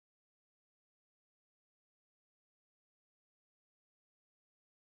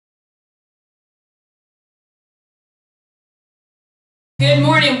Good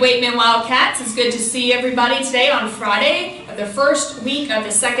morning, Weightman Wildcats. It's good to see everybody today on Friday of the first week of the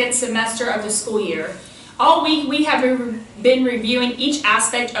second semester of the school year. All week we have been reviewing each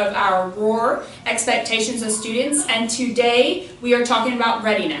aspect of our ROAR, expectations of students, and today we are talking about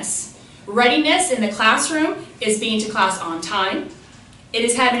readiness. Readiness in the classroom is being to class on time. It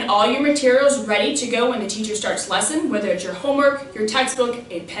is having all your materials ready to go when the teacher starts lesson, whether it's your homework, your textbook,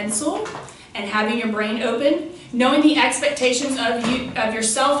 a pencil, and having your brain open, knowing the expectations of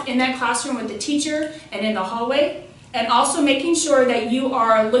yourself in that classroom with the teacher and in the hallway, and also making sure that you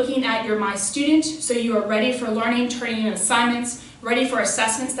are looking at your My Student so you are ready for learning, turning in assignments, ready for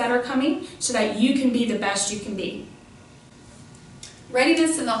assessments that are coming so that you can be the best you can be.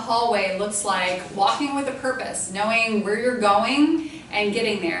 Readiness in the hallway looks like walking with a purpose, knowing where you're going and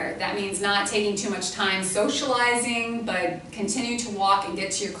getting there. That means not taking too much time socializing, but continue to walk and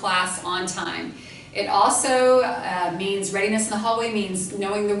get to your class on time. It also means readiness in the hallway means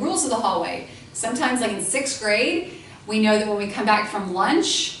knowing the rules of the hallway. Sometimes, like in 6th grade, we know that when we come back from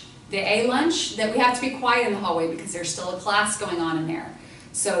lunch, the A lunch, that we have to be quiet in the hallway because there's still a class going on in there.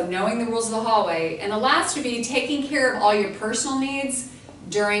 So knowing the rules of the hallway. And the last would be taking care of all your personal needs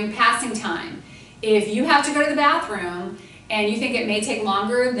during passing time. If you have to go to the bathroom and you think it may take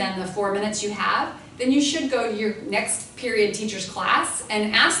longer than the 4 minutes you have, then you should go to your next period teacher's class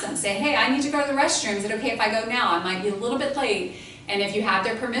and ask them, say, hey, I need to go to the restroom. Is it okay if I go now? I might be a little bit late. And if you have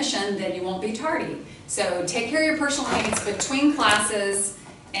their permission, then you won't be tardy. So take care of your personal needs between classes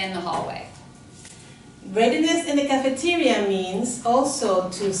and the hallway. Readiness in the cafeteria means also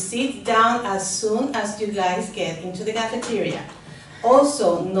to sit down as soon as you guys get into the cafeteria.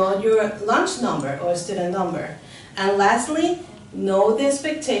 Also, know your lunch number or student number. And lastly, know the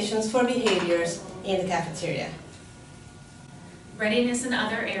expectations for behaviors in the cafeteria. Readiness in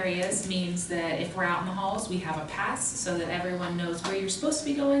other areas means that if we're out in the halls, we have a pass so that everyone knows where you're supposed to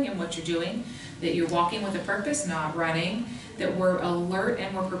be going and what you're doing, that you're walking with a purpose, not running, that we're alert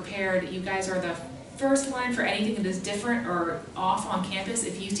and we're prepared. You guys are the first line for anything that is different or off on campus.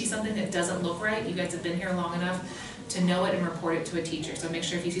 If you see something that doesn't look right, you guys have been here long enough to know it and report it to a teacher. So make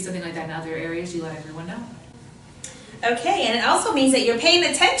sure if you see something like that in other areas, you let everyone know. Okay, and it also means that you're paying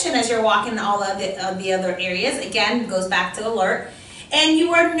attention as you're walking all of the other areas. Again, goes back to alert. And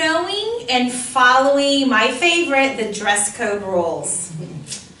you are knowing and following, my favorite, the dress code rules.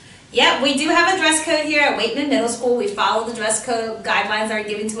 Yep, we do have a dress code here at Weightman Middle School. We follow the dress code guidelines that are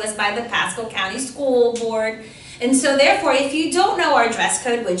given to us by the Pasco County School Board. And so therefore, if you don't know our dress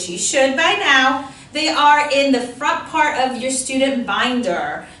code, which you should by now, they are in the front part of your student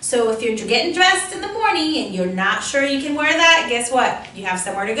binder. So if you're getting dressed in the morning and you're not sure you can wear that, guess what? You have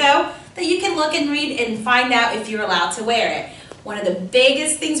somewhere to go that you can look and read and find out if you're allowed to wear it. One of the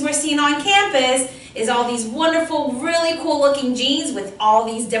biggest things we're seeing on campus is all these wonderful, really cool looking jeans with all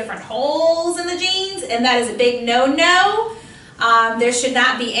these different holes in the jeans, and that is a big no-no. There should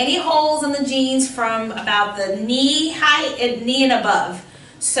not be any holes in the jeans from about the knee height and knee and above.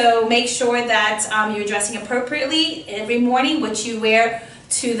 So make sure that you're dressing appropriately every morning. What you wear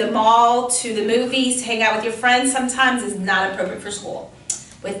to the mall, to the movies, hang out with your friends sometimes is not appropriate for school.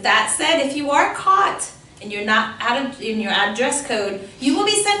 With that said, if you are caught and you're not in your dress code, you will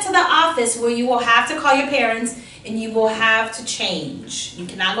be sent to the office where you will have to call your parents and you will have to change. You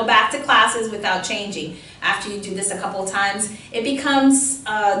cannot go back to classes without changing. After you do this a couple of times, it becomes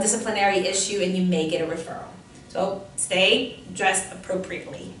a disciplinary issue and you may get a referral. So stay dressed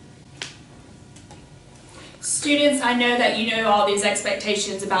appropriately. Students, I know that you know all these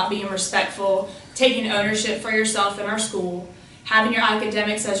expectations about being respectful, taking ownership for yourself in our school, having your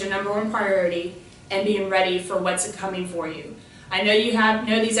academics as your #1 priority, and being ready for what's coming for you. I know you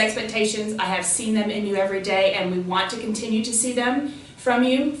know these expectations. I have seen them in you every day, and we want to continue to see them from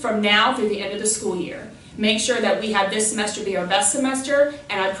you from now through the end of the school year. Make sure that we have this semester be our best semester,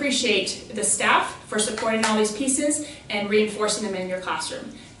 and I appreciate the staff for supporting all these pieces and reinforcing them in your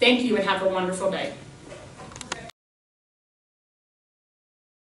classroom. Thank you and have a wonderful day.